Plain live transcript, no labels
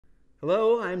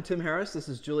Hello, I'm Tim Harris. This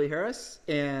is Julie Harris,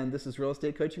 and this is Real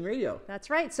Estate Coaching Radio.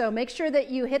 That's right. So make sure that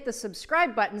you hit the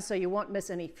subscribe button so you won't miss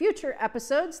any future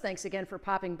episodes. Thanks again for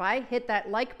popping by. Hit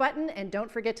that like button, and don't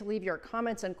forget to leave your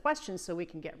comments and questions so we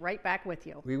can get right back with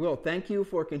you. We will. Thank you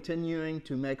for continuing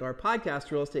to make our podcast,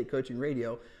 Real Estate Coaching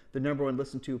Radio, the #1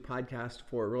 listened to podcast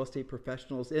for real estate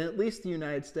professionals in at least the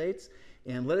United States.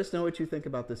 And let us know what you think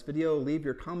about this video. Leave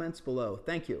your comments below.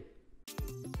 Thank you.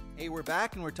 Hey, we're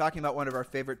back and we're talking about one of our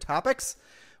favorite topics,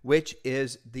 which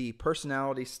is the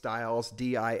personality styles,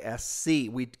 DISC.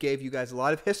 We gave you guys a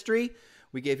lot of history.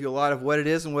 We gave you a lot of what it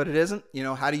is and what it isn't,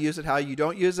 how to use it, how you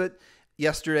don't use it.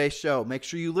 Yesterday's show. Make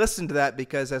sure you listen to that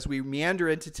because as we meander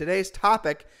into today's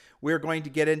topic, we're going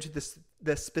to get into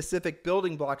the specific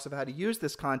building blocks of how to use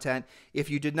this content. If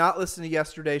you did not listen to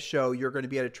yesterday's show, you're going to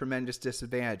be at a tremendous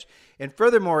disadvantage. And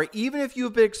furthermore, even if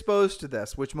you've been exposed to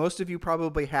this, which most of you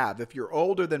probably have, if you're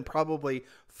older than probably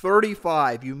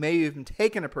 35, you may have even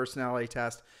taken a personality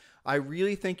test, I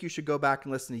really think you should go back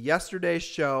and listen to yesterday's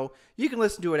show. You can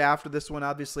listen to it after this one,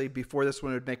 obviously. Before this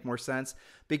one, it would make more sense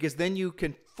because then you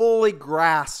can fully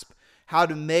grasp how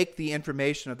to make the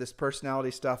information of this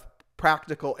personality stuff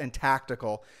practical and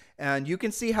tactical. And you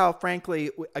can see how, frankly,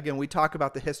 again, we talk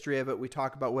about the history of it. We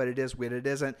talk about what it is, what it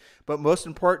isn't. But most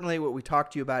importantly, what we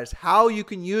talk to you about is how you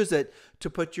can use it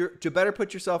to better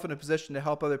put yourself in a position to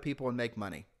help other people and make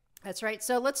money. That's right.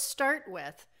 So let's start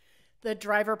with the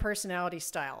driver personality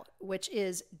style, which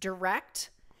is direct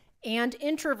and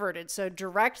introverted. So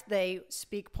direct, they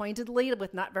speak pointedly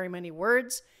with not very many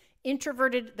words.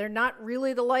 Introverted, they're not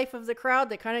really the life of the crowd.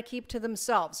 They kind of keep to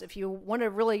themselves. If you want a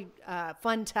really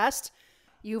fun test,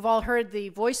 you've all heard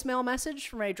the voicemail message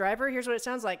from a driver. Here's what it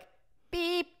sounds like.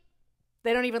 Beep.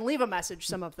 They don't even leave a message,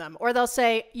 some of them. Or they'll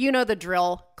say, you know the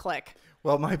drill, click.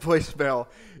 Well, my voicemail,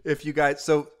 if you guys,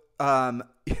 I'll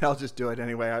just do it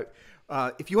anyway.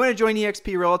 If you want to join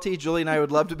eXp Realty, Julie and I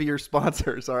would love to be your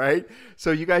sponsors, all right?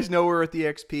 So you guys know we're at the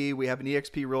eXp. We have an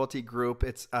eXp Realty group.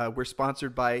 We're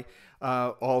sponsored by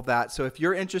all of that. So if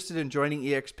you're interested in joining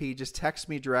eXp, just text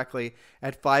me directly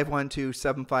at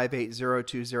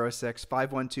 512-758-0206,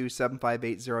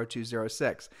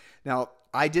 512-758-0206. Now,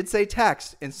 I did say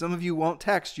text, and some of you won't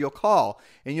text. You'll call,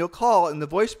 and the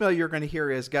voicemail you're going to hear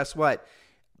is, guess what?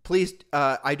 Please,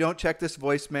 I don't check this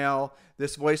voicemail.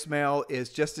 This voicemail is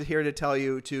just here to tell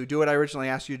you to do what I originally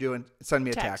asked you to do and send me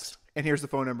a text. And here's the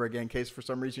phone number again in case for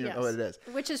some reason you don't know what it is.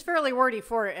 Which is fairly wordy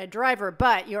for a driver,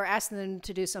 but you're asking them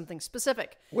to do something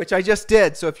specific. Which I just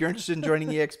did. So if you're interested in joining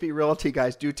eXp Realty,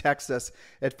 guys, do text us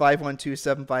at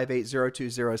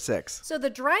 512-758-0206. So the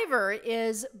driver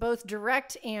is both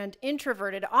direct and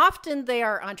introverted. Often they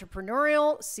are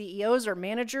entrepreneurial, CEOs or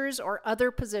managers or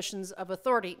other positions of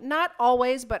authority. Not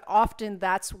always, but often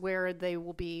that's where they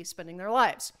will be spending their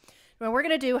lives. Now we're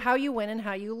going to do how you win and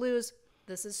how you lose.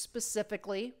 This is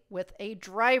specifically with a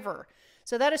driver.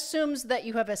 So that assumes that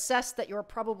you have assessed that you're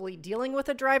probably dealing with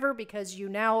a driver because you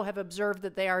now have observed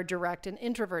that they are direct and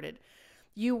introverted.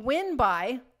 You win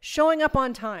by showing up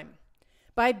on time,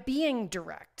 by being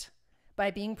direct,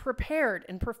 by being prepared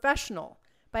and professional,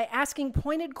 by asking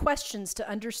pointed questions to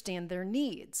understand their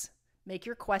needs. Make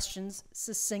your questions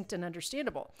succinct and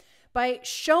understandable. By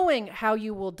showing how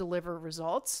you will deliver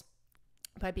results,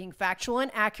 by being factual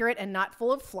and accurate and not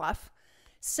full of fluff.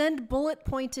 Send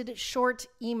bullet-pointed short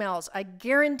emails. I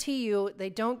guarantee you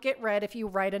they don't get read if you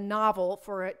write a novel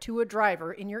to a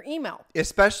driver in your email.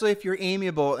 Especially if you're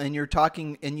amiable and you're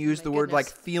talking and use the word like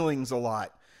feelings a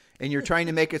lot. And you're trying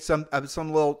to make it some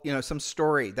little, some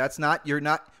story.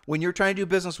 When you're trying to do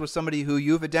business with somebody who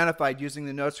you've identified using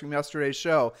the notes from yesterday's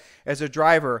show as a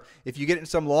driver, if you get in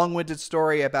some long-winded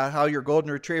story about how your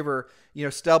golden retriever,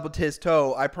 stubbed his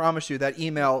toe, I promise you that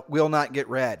email will not get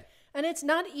read. And it's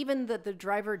not even that the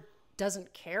driver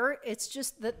doesn't care. It's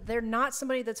just that they're not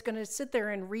somebody that's going to sit there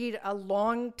and read a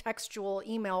long textual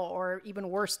email or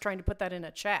even worse, trying to put that in a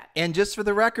chat. And just for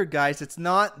the record, guys, it's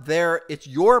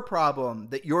your problem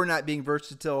that you're not being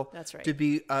versatile. That's right.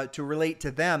 To relate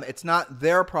to them. It's not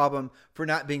their problem for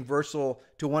not being versatile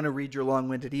to want to read your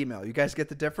long-winded email. You guys get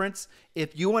the difference?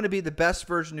 If you want to be the best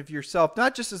version of yourself,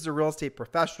 not just as a real estate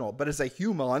professional, but as a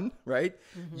human, right?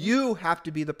 Mm-hmm. You have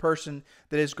to be the person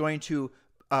that is going to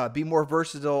be more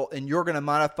versatile, and you're going to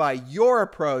modify your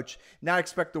approach, not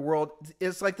expect the world.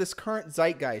 It's like this current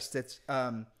zeitgeist that's,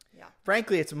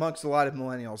 frankly, it's amongst a lot of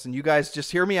millennials. And you guys just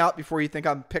hear me out before you think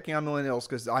I'm picking on millennials,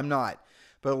 because I'm not.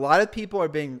 But a lot of people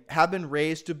have been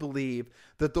raised to believe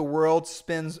that the world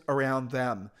spins around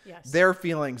them. Yes. Their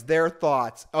feelings, their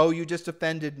thoughts. Oh, you just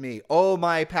offended me. Oh,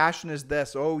 my passion is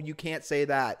this. Oh, you can't say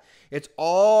that. It's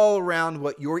all around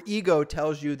what your ego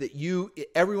tells you that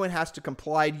everyone has to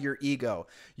comply to your ego.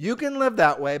 You can live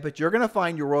that way, but you're going to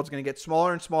find your world's going to get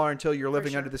smaller and smaller until you're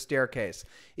living under the staircase.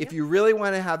 If you really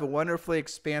want to have a wonderfully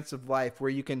expansive life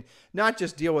where you can not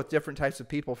just deal with different types of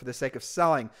people for the sake of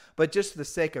selling, but just for the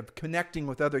sake of connecting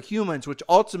with other humans, which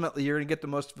ultimately you're going to get the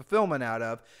most fulfillment out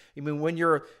of. I mean, when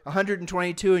you're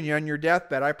 122 and you're on your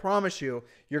deathbed, I promise you,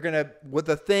 you're going to, with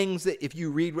the things that if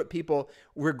you read what people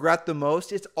regret the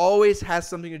most, it always has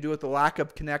something to do with the lack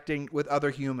of connecting with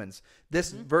other humans.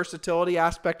 This versatility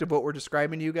aspect of what we're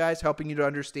describing to you guys, helping you to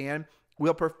understand,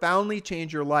 will profoundly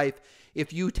change your life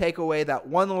if you take away that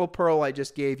one little pearl I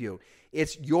just gave you.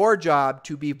 It's your job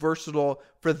to be versatile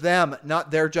for them,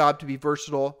 not their job to be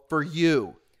versatile for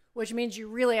you. Which means you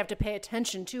really have to pay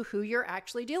attention to who you're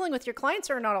actually dealing with. Your clients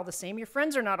are not all the same. Your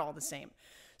friends are not all the same.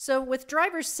 So with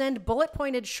drivers, send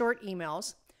bullet-pointed short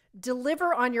emails.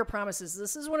 Deliver on your promises.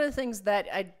 This is one of the things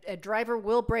that a driver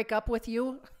will break up with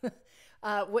you,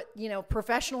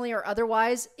 professionally or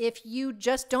otherwise, if you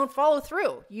just don't follow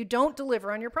through. You don't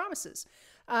deliver on your promises.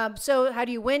 So how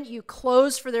do you win? You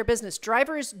close for their business.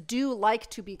 Drivers do like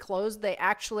to be closed. They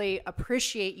actually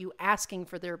appreciate you asking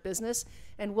for their business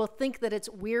and will think that it's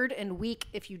weird and weak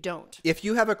if you don't. If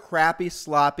you have a crappy,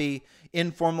 sloppy,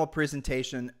 informal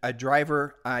presentation, a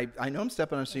driver, I know I'm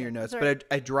stepping on some of your notes, but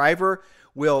a driver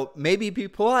will maybe be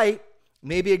polite,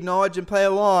 maybe acknowledge and play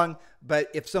along, but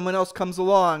if someone else comes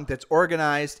along that's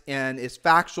organized and is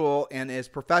factual and is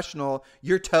professional,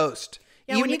 you're toast.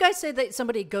 Yeah, when you guys say that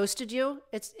somebody ghosted you,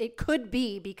 it could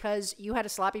be because you had a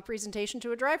sloppy presentation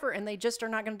to a driver and they just are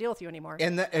not going to deal with you anymore.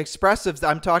 And the expressives,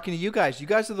 I'm talking to you guys. You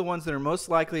guys are the ones that are most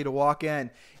likely to walk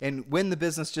in and win the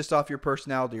business just off your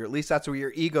personality, or at least that's what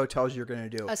your ego tells you you're going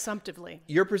to do. Assumptively.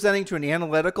 You're presenting to an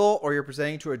analytical or you're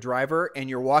presenting to a driver and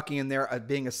you're walking in there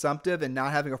being assumptive and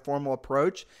not having a formal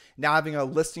approach, not having a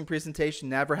listing presentation,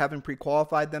 never having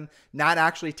pre-qualified them, not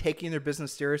actually taking their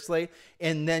business seriously.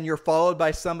 And then you're followed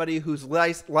by somebody whose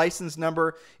license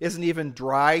number isn't even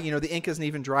dry. The ink isn't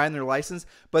even dry in their license,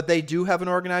 but they do have an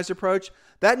organized approach.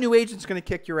 That new agent's going to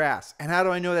kick your ass. And how do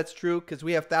I know that's true? Because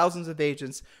we have thousands of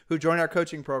agents who join our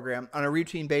coaching program on a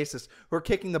routine basis who are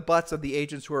kicking the butts of the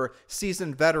agents who are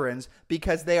seasoned veterans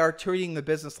because they are treating the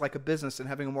business like a business and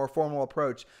having a more formal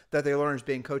approach that they learn as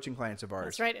being coaching clients of ours.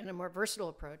 That's right, and a more versatile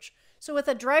approach. So with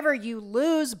a driver, you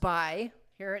lose by,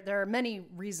 there are many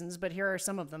reasons, but here are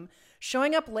some of them.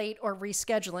 Showing up late or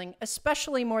rescheduling,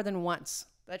 especially more than once.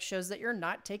 That shows that you're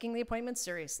not taking the appointment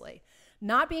seriously.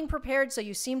 Not being prepared, so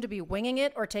you seem to be winging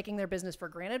it or taking their business for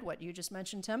granted, what you just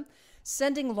mentioned, Tim.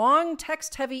 Sending long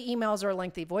text-heavy emails or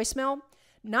lengthy voicemail.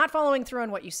 Not following through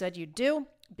on what you said you'd do.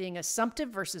 Being assumptive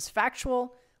versus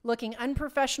factual. Looking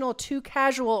unprofessional, too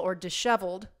casual, or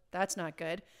disheveled. That's not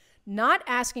good. Not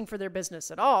asking for their business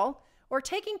at all. Or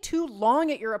taking too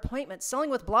long at your appointment, selling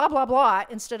with blah, blah, blah,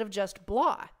 instead of just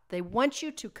blah. They want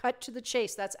you to cut to the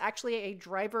chase. That's actually a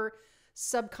driver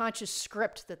subconscious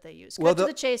script that they use. Cut to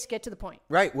the chase, get to the point.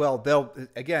 Right. Well,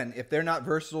 again, if they're not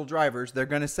versatile drivers, they're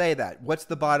going to say that. What's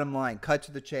the bottom line? Cut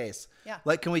to the chase. Yeah.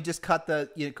 Like, can we just can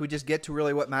we just get to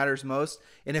really what matters most?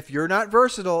 And if you're not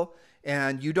versatile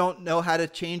and you don't know how to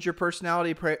change your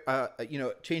personality,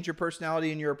 change your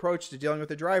personality and your approach to dealing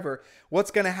with a driver,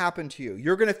 what's going to happen to you?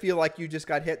 You're going to feel like you just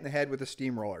got hit in the head with a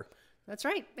steamroller. That's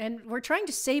right. And we're trying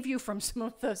to save you from some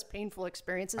of those painful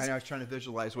experiences. I know, I was trying to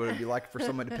visualize what it would be like for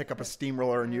someone to pick up a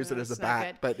steamroller and use it as a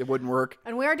bat, but it wouldn't work.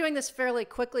 And we are doing this fairly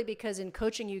quickly because in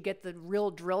coaching, you get the real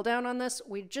drill down on this.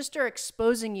 We just are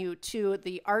exposing you to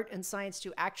the art and science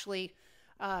to actually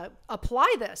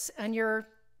apply this in your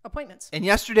appointments. And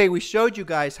yesterday we showed you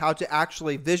guys how to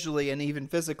actually visually and even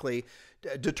physically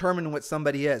determine what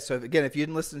somebody is. So again, if you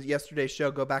didn't listen to yesterday's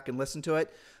show, go back and listen to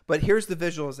it. But here's the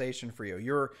visualization for you.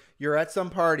 You're at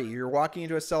some party. You're walking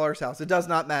into a seller's house. It does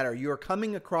not matter. You are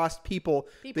coming across people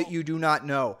that you do not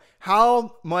know.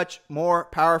 How much more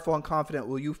powerful and confident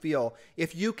will you feel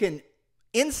if you can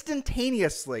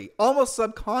instantaneously, almost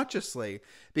subconsciously,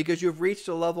 because you've reached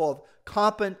a level of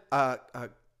competence,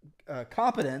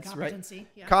 right?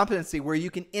 Yeah. Competency where you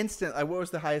can what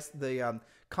was the highest,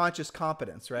 conscious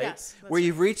competence, right? Yes. Where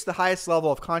you've reached the highest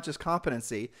level of conscious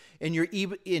competency and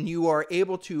you are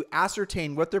able to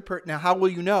ascertain what now how will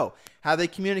you know? How they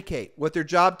communicate, what their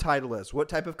job title is, what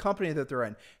type of company that they're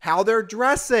in, how they're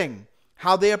dressing,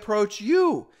 how they approach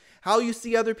you, how you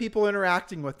see other people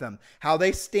interacting with them, how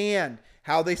they stand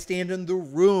in the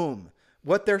room,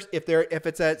 if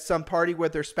it's at some party where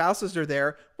their spouses are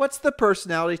there, what's the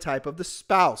personality type of the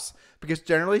spouse? Because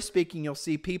generally speaking, you'll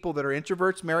see people that are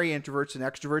introverts marry introverts and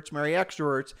extroverts marry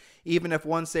extroverts, even if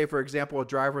one, say, for example, a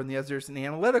driver and the other is an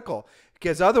analytical.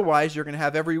 Because otherwise, you're going to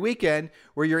have every weekend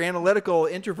where your analytical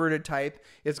introverted type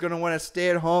is going to want to stay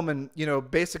at home and,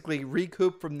 basically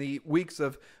recoup from the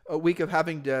a week of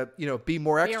having to, be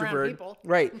more extroverted.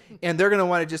 Right. And they're going to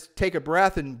want to just take a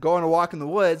breath and go on a walk in the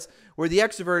woods, where the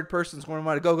extroverted person's going to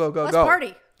want to go, Let's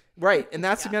party. Right. And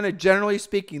that's going to, generally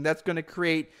speaking, that's going to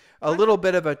create a little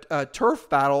bit of a turf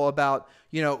battle about,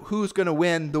 who's going to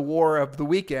win the war of the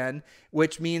weekend,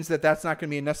 which means that that's not going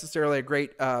to be necessarily a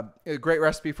great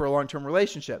recipe for a long-term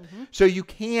relationship. Mm-hmm. So you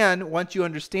can, once you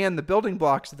understand the building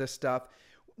blocks of this stuff,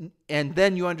 and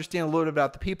then you understand a little bit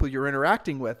about the people you're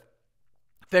interacting with,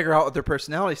 figure out what their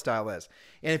personality style is.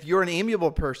 And if you're an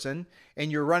amiable person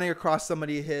and you're running across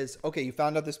somebody you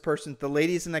found out this person, the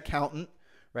lady's an accountant,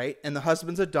 right? And the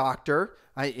husband's a doctor,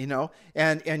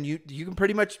 and you can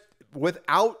pretty much with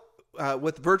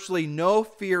virtually no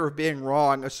fear of being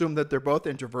wrong, assume that they're both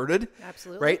introverted.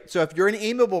 Absolutely. Right? So if you're an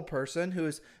amiable person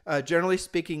who's generally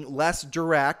speaking less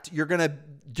direct, you're going to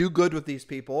do good with these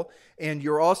people. And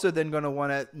you're also then going to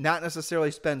want to not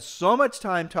necessarily spend so much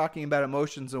time talking about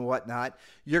emotions and whatnot.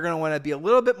 You're going to want to be a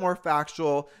little bit more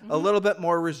factual, a little bit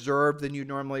more reserved than you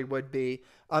normally would be.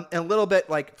 And a little bit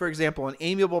like, for example, an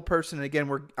amiable person, and again,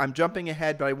 I'm jumping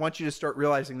ahead, but I want you to start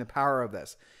realizing the power of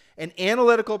this. An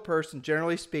analytical person,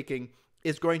 generally speaking,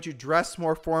 is going to dress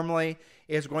more formally,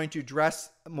 is going to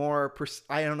dress more,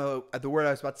 I don't know, the word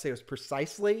I was about to say was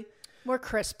precisely. More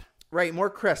crisp. Right, more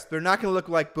crisp. They're not going to look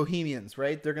like bohemians,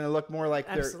 right? They're going to look more like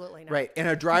Absolutely not. Right, and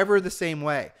a driver the same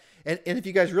way. And if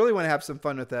you guys really want to have some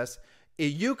fun with this,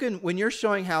 you can, when you're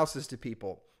showing houses to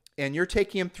people and you're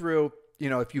taking them through,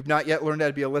 if you've not yet learned how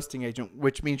to be a listing agent,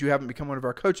 which means you haven't become one of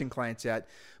our coaching clients yet,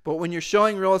 but when you're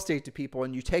showing real estate to people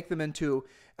and you take them into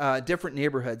different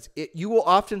neighborhoods, you will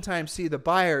oftentimes see the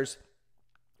buyers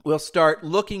will start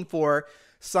looking for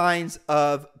signs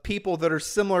of people that are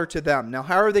similar to them. Now,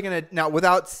 how are they going to, now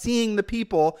without seeing the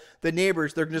people, the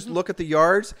neighbors, they're going to just look at the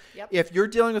yards. Yep. If you're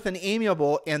dealing with an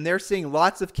amiable and they're seeing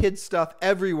lots of kids stuff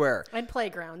everywhere. And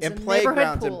playgrounds. And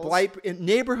playgrounds. And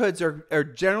neighborhoods are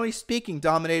generally speaking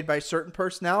dominated by certain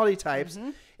personality types.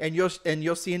 Mm-hmm. And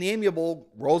you'll see an amiable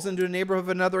rolls into a neighborhood of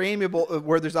another amiable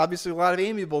where there's obviously a lot of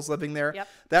amiables living there. Yep.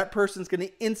 That person's going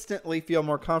to instantly feel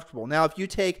more comfortable. Now, if you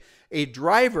take a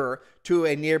driver to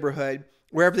a neighborhood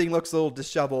where everything looks a little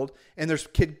disheveled and there's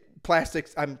kid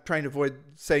plastics, I'm trying to avoid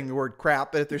saying the word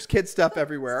crap, but if there's kid stuff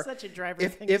everywhere. Such a driver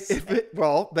thing to say.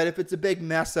 But if it's a big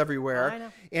mess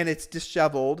everywhere and it's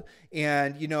disheveled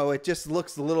and, it just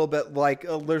looks a little bit like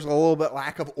there's a little bit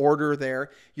lack of order there,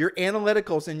 your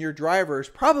analyticals and your drivers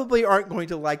probably aren't going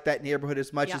to like that neighborhood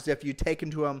as much as if you take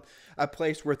into them a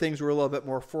place where things were a little bit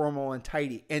more formal and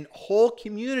tidy. And whole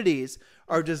communities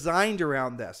are designed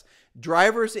around this.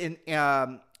 Drivers in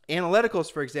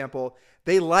analyticals, for example,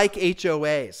 they like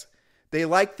HOAs. They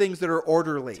like things that are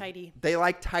orderly. Tidy. They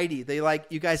like tidy. They like,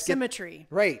 you guys symmetry.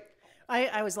 Right.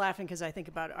 I was laughing because I think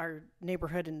about our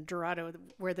neighborhood in Dorado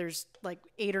where there's like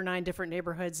 8 or 9 different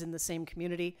neighborhoods in the same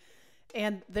community.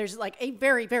 And there's like a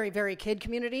very, very, very kid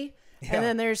community. Yeah. And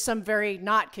then there's some very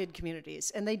not kid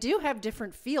communities. And they do have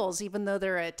different feels, even though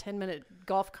they're a 10-minute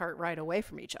golf cart ride away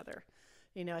from each other.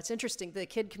 It's interesting. The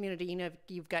kid community,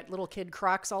 you've got little kid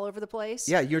Crocs all over the place.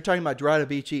 Yeah, you're talking about Dorado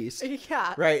Beach East.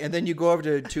 Yeah. Right, and then you go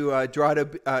over to Dorado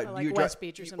West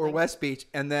Beach or something. Or West Beach,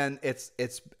 and then it's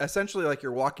essentially like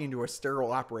you're walking to a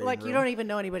sterile operating room. You don't even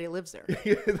know anybody lives there.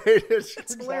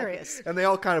 It's hilarious. And they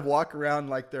all kind of walk around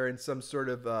like they're in some sort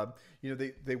of,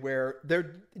 they wear,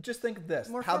 just think of this,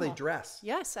 more how formal. They dress.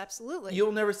 Yes, absolutely.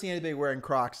 You'll never see anybody wearing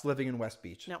Crocs living in West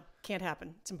Beach. No, can't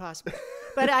happen. It's impossible.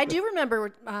 But I do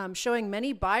remember showing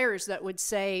many buyers that would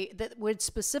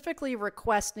specifically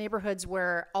request neighborhoods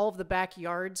where all of the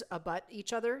backyards abut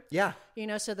each other. Yeah.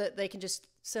 So that they can just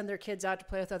send their kids out to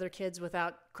play with other kids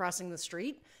without crossing the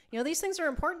street. These things are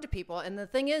important to people. And the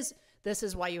thing is, this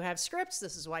is why you have scripts.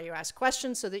 This is why you ask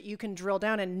questions so that you can drill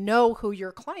down and know who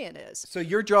your client is. So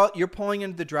you're pulling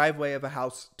into the driveway of a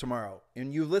house tomorrow,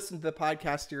 and you listened to the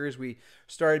podcast series we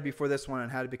started before this one on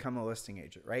how to become a listing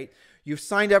agent, right? You've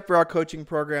signed up for our coaching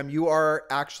program. You are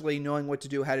actually knowing what to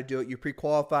do, how to do it. You're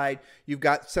pre-qualified. You've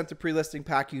got sent the pre-listing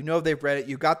pack. They've read it.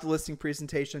 You got the listing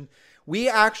presentation. We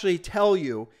actually tell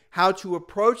you how to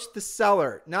approach the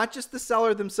seller, not just the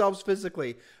seller themselves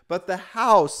physically, but the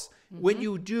house. When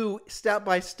you do step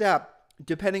by step,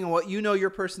 depending on what your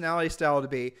personality style to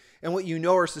be and what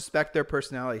or suspect their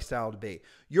personality style to be.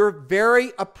 Your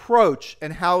very approach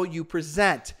and how you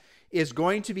present is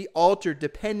going to be altered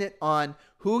dependent on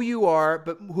who you are,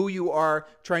 but who you are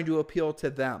trying to appeal to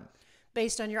them.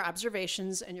 Based on your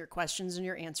observations and your questions and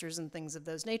your answers and things of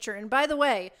those nature. And by the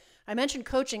way, I mentioned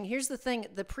coaching. Here's the thing.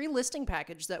 The pre-listing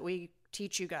package that we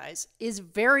teach you guys is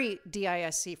very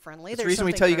DISC friendly. That's the reason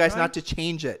we tell you guys not to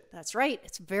change it. That's right.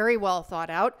 It's very well thought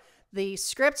out. The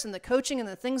scripts and the coaching and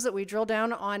the things that we drill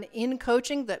down on in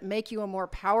coaching that make you a more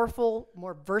powerful,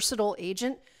 more versatile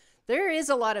agent, there is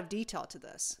a lot of detail to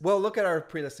this. Well, look at our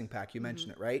pre-listing pack. You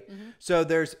mentioned it, right? So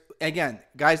there's, again,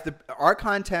 guys, our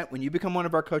content, when you become one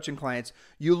of our coaching clients,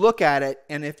 you look at it,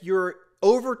 and if you're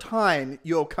over time,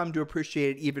 you'll come to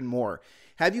appreciate it even more.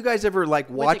 Have you guys ever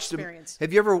watched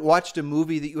have you ever watched a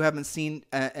movie that you haven't seen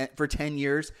for 10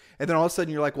 years and then all of a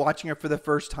sudden you're like watching it for the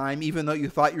first time, even though you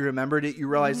thought you remembered it, you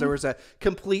realize there was a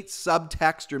complete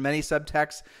subtext or many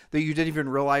subtexts that you didn't even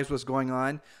realize was going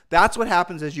on? That's what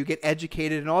happens as you get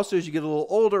educated, and also as you get a little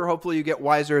older, hopefully you get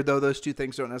wiser, though those two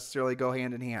things don't necessarily go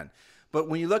hand in hand. But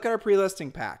when you look at our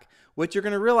pre-listing pack, what you're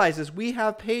going to realize is we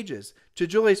have pages, to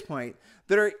Julie's point,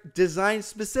 that are designed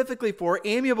specifically for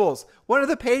amiables. One of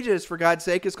the pages, for God's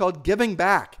sake, is called Giving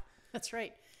Back. That's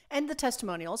right. And the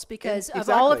testimonials, because of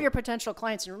all of your potential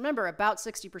clients, and remember, about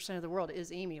 60% of the world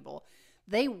is amiable,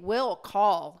 they will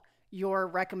call your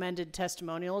recommended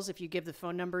testimonials if you give the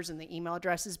phone numbers and the email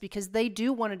addresses, because they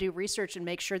do want to do research and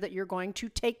make sure that you're going to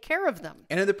take care of them.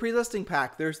 And in the pre-listing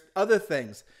pack, there's other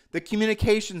things. The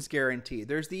communications guarantee.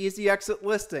 There's the easy exit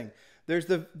listing. There's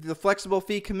the flexible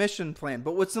fee commission plan.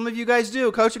 But what some of you guys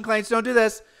do, coaching clients don't do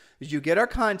this, is you get our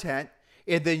content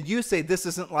and then you say, this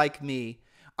isn't like me.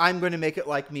 I'm going to make it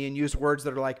like me and use words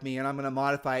that are like me, and I'm going to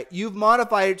modify it. You've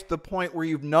modified it to the point where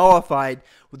you've nullified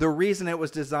the reason it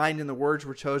was designed and the words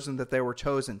were chosen that they were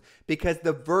chosen, because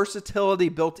the versatility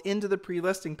built into the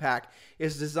pre-listing pack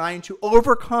is designed to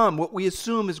overcome what we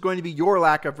assume is going to be your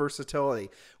lack of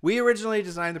versatility. We originally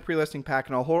designed the pre-listing pack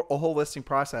and a whole listing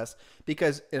process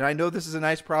because, and I know this is a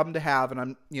nice problem to have,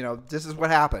 and this is what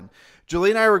happened.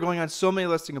 Julie and I were going on so many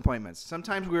listing appointments.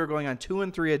 Sometimes we were going on 2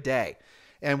 and 3 a day.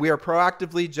 And we are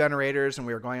proactive lead generators, and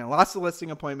we were going on lots of listing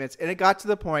appointments. And it got to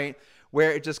the point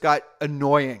where it just got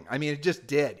annoying. I mean, it just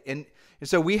did. And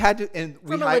so we had to.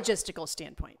 From a logistical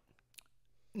standpoint.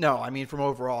 No, I mean from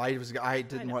overall. I just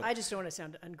don't want to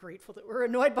sound ungrateful that we're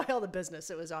annoyed by all the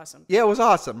business. It was awesome. Yeah, it was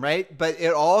awesome, right? But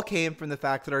it all came from the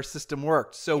fact that our system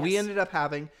worked. So we ended up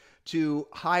having to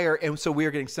hire, and so we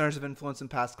were getting centers of influence and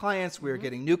past clients. We were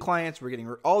getting new clients. We were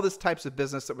getting all this types of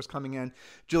business that was coming in.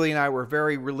 Julie and I were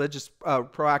very religious,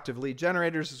 proactive lead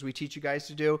generators, as we teach you guys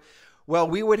to do. Well,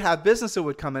 we would have business that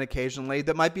would come in occasionally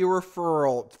that might be a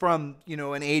referral from,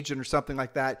 an agent or something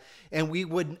like that. And we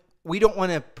don't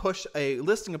want to push a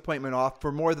listing appointment off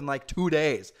for more than 2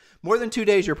 days. More than 2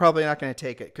 days, you're probably not going to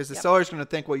take it because the seller's going to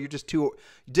think, well, you're just too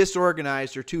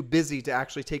disorganized or too busy to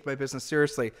actually take my business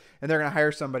seriously, and they're going to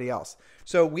hire somebody else.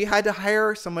 So we had to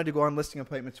hire someone to go on listing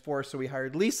appointments for us, so we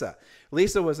hired Lisa.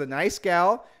 Lisa was a nice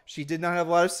gal. She did not have a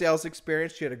lot of sales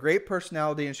experience. She had a great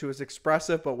personality, and she was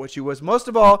expressive, but what she was most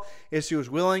of all is she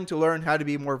was willing to learn how to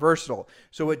be more versatile.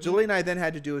 So what Julie and I then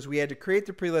had to do is we had to create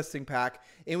the pre-listing pack,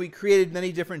 and we created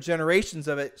many different generations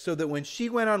of it so that when she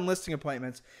went on listing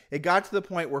appointments, it got to the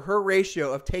point where her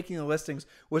ratio of taking the listings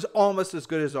was almost as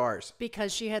good as ours.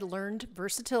 Because she had learned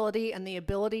versatility and the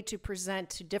ability to present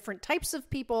to different types of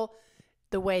people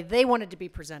the way they wanted to be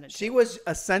presented. She was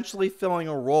essentially filling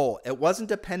a role. It wasn't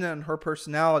dependent on her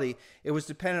personality. It was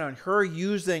dependent on her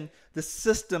using the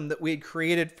system that we had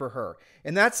created for her.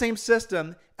 And that same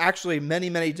system, actually many,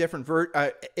 many different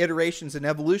iterations and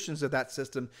evolutions of that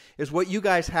system, is what you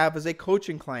guys have as a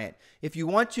coaching client. If you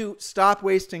want to stop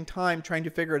wasting time trying to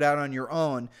figure it out on your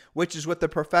own, which is what the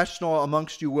professional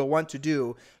amongst you will want to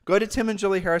do, go to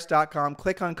timandjulieharris.com,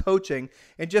 click on coaching,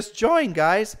 and just join,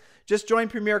 guys. Just join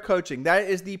Premier Coaching. That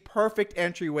is the perfect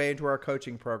entryway into our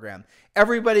coaching program.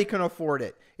 Everybody can afford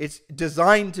it. It's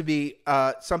designed to be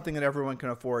something that everyone can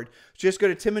afford. Just go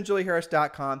to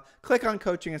timandjulieharris.com, click on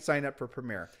coaching, and sign up for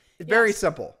Premier. It's very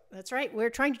simple. That's right. We're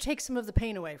trying to take some of the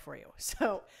pain away for you.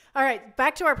 So, all right,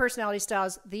 back to our personality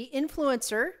styles. The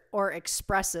influencer or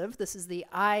expressive, this is the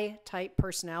I-type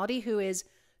personality who is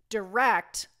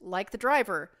direct like the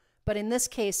driver, but in this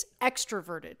case,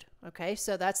 extroverted. Okay,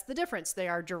 so that's the difference. They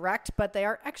are direct, but they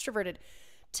are extroverted.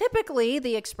 Typically,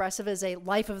 the expressive is a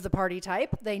life of the party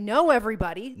type. They know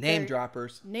everybody. Name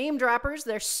droppers.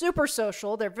 They're super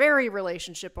social. They're very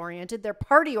relationship oriented. They're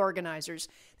party organizers.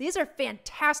 These are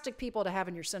fantastic people to have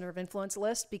in your center of influence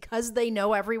list because they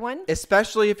know everyone.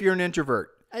 Especially if you're an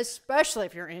introvert. Especially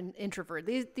if you're an introvert.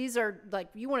 These are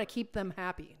you want to keep them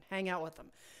happy, hang out with them.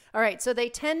 All right, so they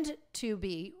tend to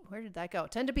be, where did that go?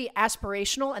 Tend to be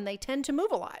aspirational, and they tend to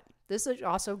move a lot. This is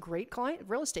also great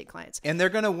real estate clients. And they're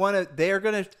going to want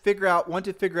to figure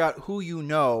out who you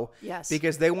know. Yes.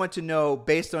 Because they want to know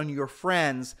based on your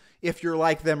friends if you're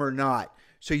like them or not.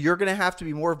 So you're going to have to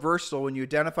be more versatile when you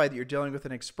identify that you're dealing with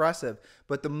an expressive.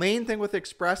 But the main thing with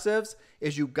expressives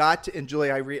is you got to, and Julie,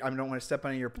 I don't want to step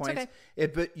on any of your points,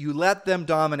 but you let them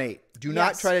dominate. Do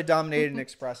not try to dominate an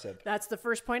expressive. That's the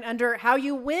first point under how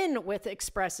you win with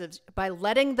expressives, by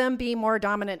letting them be more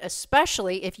dominant,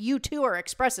 especially if you too are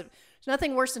expressive. There's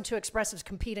nothing worse than two expressives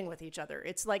competing with each other.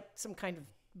 It's like some kind of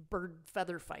bird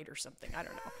feather fight or something. I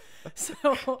don't know.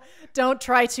 So don't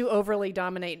try to overly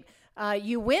dominate.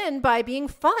 You win by being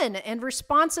fun and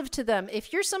responsive to them.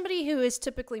 If you're somebody who is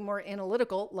typically more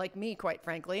analytical, like me, quite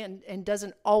frankly, and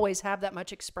doesn't always have that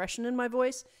much expression in my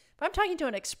voice, if I'm talking to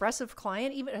an expressive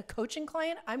client, even a coaching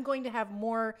client, I'm going to have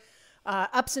more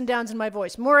ups and downs in my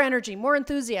voice, more energy, more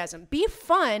enthusiasm. Be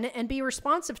fun and be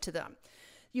responsive to them.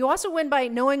 You also win by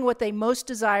knowing what they most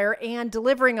desire and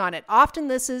delivering on it. Often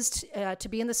this is to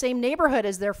be in the same neighborhood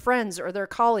as their friends or their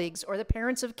colleagues or the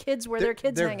parents of kids where their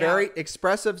kids hang out. They're very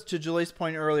expressive, to Julie's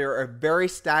point earlier, are very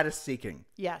status seeking.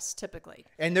 Yes, typically.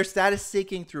 And they're status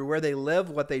seeking through where they live,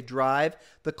 what they drive,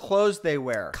 the clothes they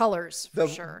wear. Colors, for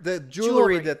sure. The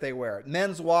jewelry that they wear,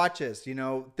 men's watches,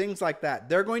 things like that.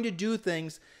 They're going to do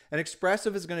things. An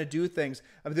expressive is going to do things.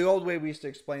 I mean, the old way we used to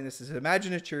explain this is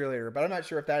imagine a cheerleader, but I'm not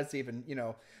sure if that's even,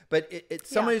 but it's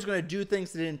somebody who's going to do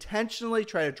things that intentionally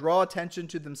try to draw attention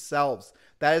to themselves.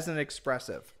 That is an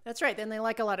expressive. That's right. And they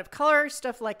like a lot of color,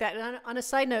 stuff like that. And on a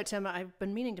side note, Tim, I've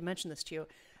been meaning to mention this to you.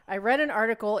 I read an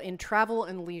article in Travel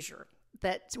and Leisure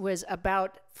that was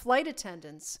about flight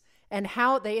attendants and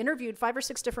how they interviewed 5 or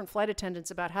 6 different flight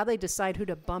attendants about how they decide who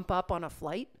to bump up on a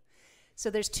flight. So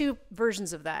there's 2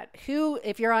 versions of that. Who,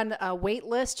 if you're on a wait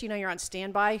list, you're on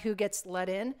standby, who gets let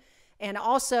in. And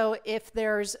also if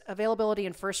there's availability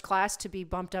in first class to be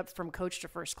bumped up from coach to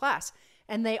first class.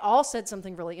 And they all said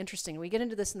something really interesting. We get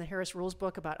into this in the Harris Rules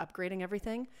book about upgrading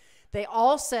everything. They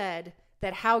all said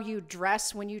that how you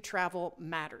dress when you travel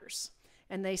matters.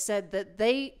 And they said that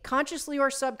they consciously or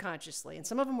subconsciously, and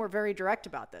some of them were very direct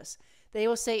about this, they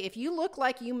will say, if you look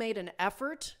like you made an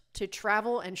effort to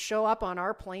travel and show up on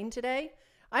our plane today,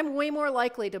 I'm way more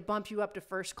likely to bump you up to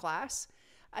first class.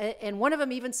 And one of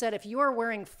them even said, if you are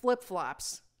wearing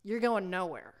flip-flops, you're going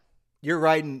nowhere. You're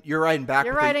riding back.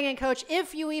 You're riding in coach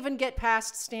if you even get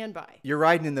past standby. You're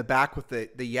riding in the back with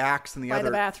the yaks and the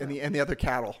other and the other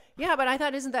cattle. Yeah, but I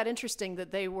thought, isn't that interesting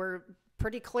that they were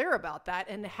pretty clear about that,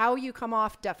 and how you come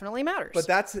off definitely matters. But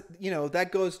that's,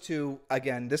 that goes to,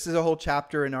 again, this is a whole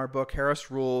chapter in our book,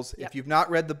 Harris Rules. Yep. If you've not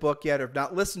read the book yet or have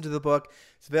not listened to the book,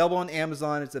 it's available on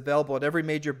Amazon. It's available at every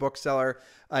major bookseller.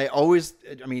 It's almost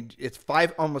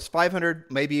 500,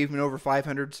 maybe even over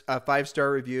 500 5-star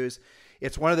reviews.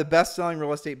 It's one of the best-selling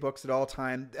real estate books at all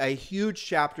time. A huge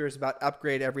chapter is about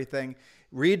upgrade everything.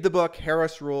 Read the book,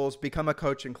 Harris Rules, become a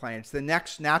coaching client. It's the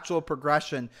next natural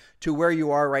progression to where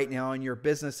you are right now in your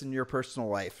business and your personal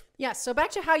life. Yeah, so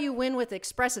back to how you win with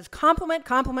expressives. Compliment,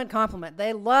 compliment, compliment.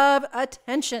 They love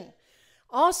attention.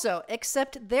 Also,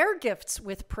 accept their gifts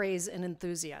with praise and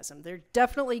enthusiasm. They're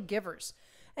definitely givers.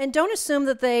 And don't assume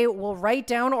that they will write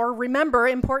down or remember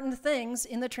important things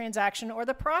in the transaction or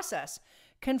the process.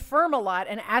 Confirm a lot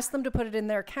and ask them to put it in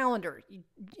their calendar. You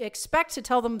expect to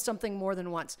tell them something more than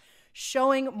once.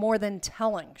 Showing more than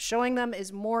telling. Showing them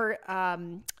is more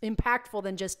impactful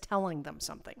than just telling them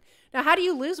something. Now, how do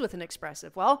you lose with an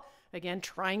expressive? Well, again,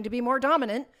 trying to be more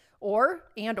dominant or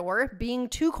being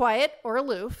too quiet or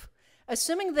aloof.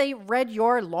 Assuming they read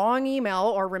your long email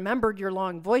or remembered your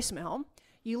long voicemail.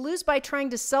 You lose by trying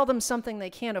to sell them something they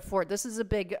can't afford. This is a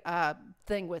big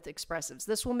thing with expressives.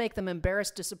 This will make them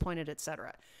embarrassed, disappointed,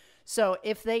 etc. So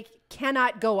if they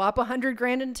cannot go up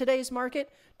 $100,000 in today's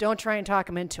market, don't try and talk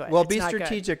them into it. Well, be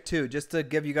strategic too. Just to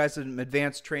give you guys some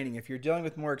advanced training, if you're dealing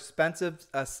with more expensive,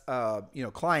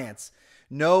 clients,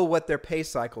 know what their pay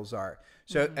cycles are.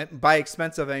 So by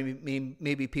expensive, I mean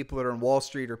maybe people that are on Wall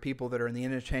Street or people that are in the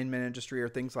entertainment industry or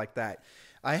things like that.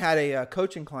 I had a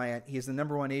coaching client. He's the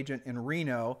 #1 agent in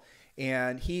Reno.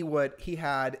 And he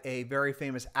had a very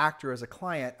famous actor as a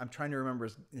client. I'm trying to remember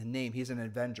his name. He's an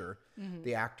Avenger,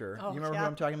 the actor. You remember who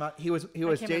I'm talking about? He was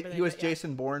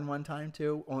Jason Bourne one time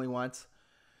too, only once.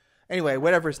 Anyway,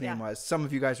 whatever his name was. Some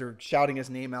of you guys are shouting his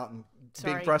name out and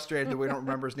being frustrated that we don't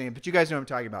remember his name, but you guys know what I'm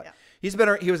talking about.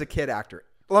 Yeah. He was a kid actor.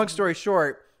 Long story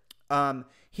short,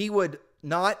 he would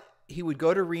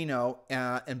go to Reno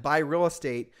and buy real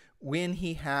estate when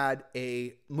he had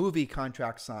a movie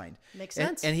contract signed. Makes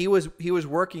sense. And he was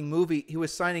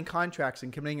signing contracts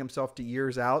and committing himself to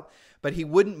years out, but he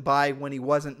wouldn't buy when he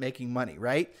wasn't making money,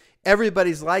 right?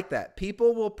 Everybody's like that.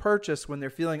 People will purchase when they're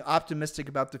feeling optimistic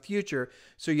about the future.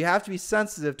 So you have to be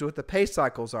sensitive to what the pay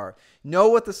cycles are. Know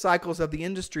what the cycles of the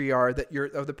industry are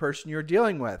of the person you're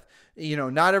dealing with.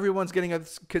 Not everyone's getting a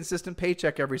consistent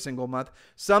paycheck every single month.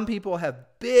 Some people have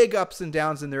big ups and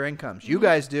downs in their incomes. You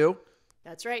guys do.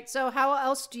 That's right. So how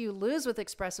else do you lose with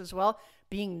expressives? Well,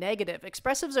 being negative.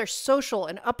 Expressives are social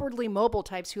and upwardly mobile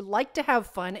types who like to have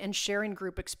fun and share in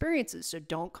group experiences. So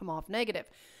don't come off negative.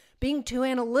 Being too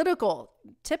analytical.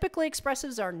 Typically,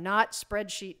 expressives are not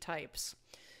spreadsheet types.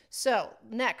 So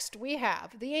next, we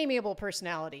have the amiable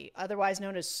personality, otherwise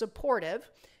known as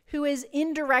supportive, who is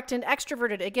indirect and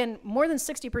extroverted. Again, more than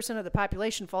 60% of the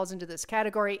population falls into this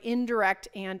category, indirect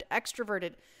and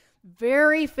extroverted.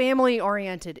 Very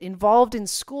family-oriented, involved in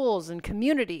schools and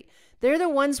community. They're the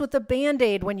ones with the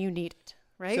Band-Aid when you need it.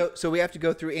 Right? So we have to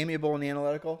go through amiable and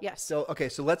analytical? Yes. So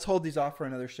let's hold these off for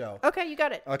another show. Okay, you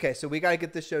got it. Okay, so we got to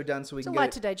get this show done so we can get it.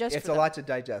 It's a lot to digest. It's a lot to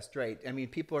digest, right? I mean,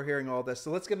 people are hearing all this.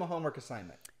 So let's give them a homework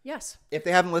assignment. Yes. If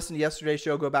they haven't listened to yesterday's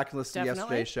show, go back and listen to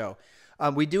yesterday's show.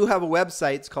 We do have a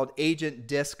website. It's called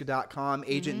agentdisc.com,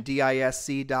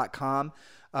 agentdisc.com.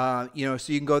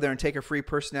 So you can go there and take a free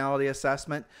personality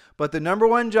assessment. But the number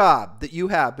one job that you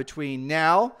have between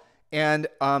now and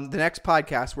the next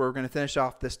podcast, where we're going to finish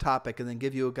off this topic and then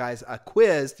give you guys a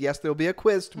quiz. Yes, there'll be a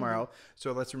quiz tomorrow.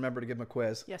 So let's remember to give them a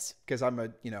quiz. Yes. Because I'm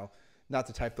not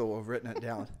the type that will have written it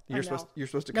down. You're supposed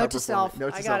to cover Note to self.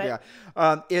 Note to I self,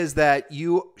 got it. Is that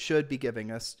you should be giving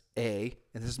us and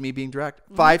this is me being direct,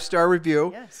 5-star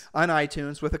review on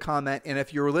iTunes with a comment. And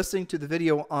if you're listening to the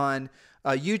video on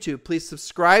YouTube, please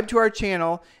subscribe to our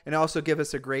channel and also give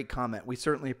us a great comment. We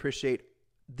certainly appreciate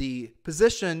the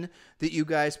position that you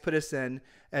guys put us in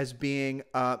as being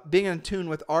in tune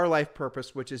with our life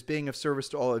purpose, which is being of service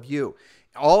to all of you.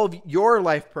 All of your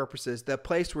life purposes, the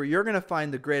place where you're going to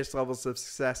find the greatest levels of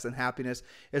success and happiness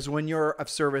is when you're of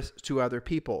service to other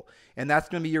people. And that's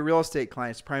going to be your real estate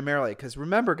clients primarily. Because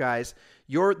remember, guys,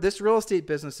 this real estate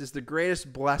business is the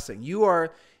greatest blessing. You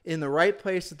are in the right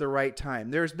place at the right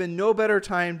time. There's been no better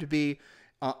time to be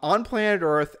on planet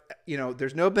Earth.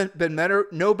 There's no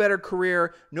better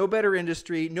career, no better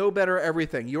industry, no better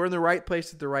everything. You're in the right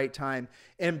place at the right time.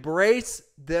 Embrace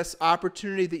this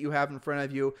opportunity that you have in front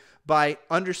of you by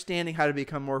understanding how to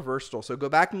become more versatile. So go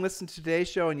back and listen to today's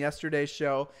show and yesterday's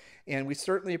show. And we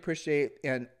certainly appreciate,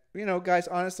 and guys,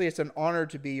 honestly, it's an honor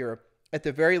to be at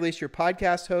the very least, your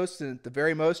podcast hosts, and at the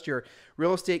very most, your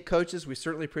real estate coaches. We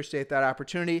certainly appreciate that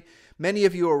opportunity. Many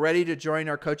of you are ready to join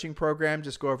our coaching program.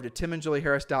 Just go over to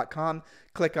timandjulieharris.com,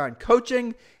 click on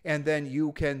coaching, and then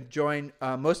you can join.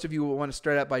 Most of you will want to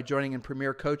start out by joining in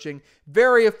Premier Coaching.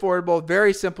 Very affordable,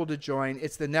 very simple to join.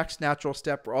 It's the next natural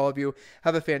step for all of you.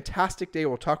 Have a fantastic day.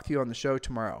 We'll talk to you on the show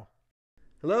tomorrow.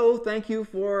 Hello, thank you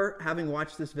for having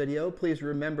watched this video. Please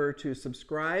remember to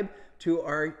subscribe to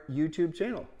our YouTube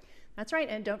channel. That's right.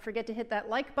 And don't forget to hit that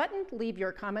like button, leave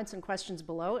your comments and questions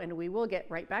below, and we will get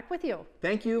right back with you.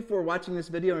 Thank you for watching this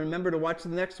video. And remember to watch the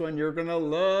next one. You're going to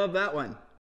love that one.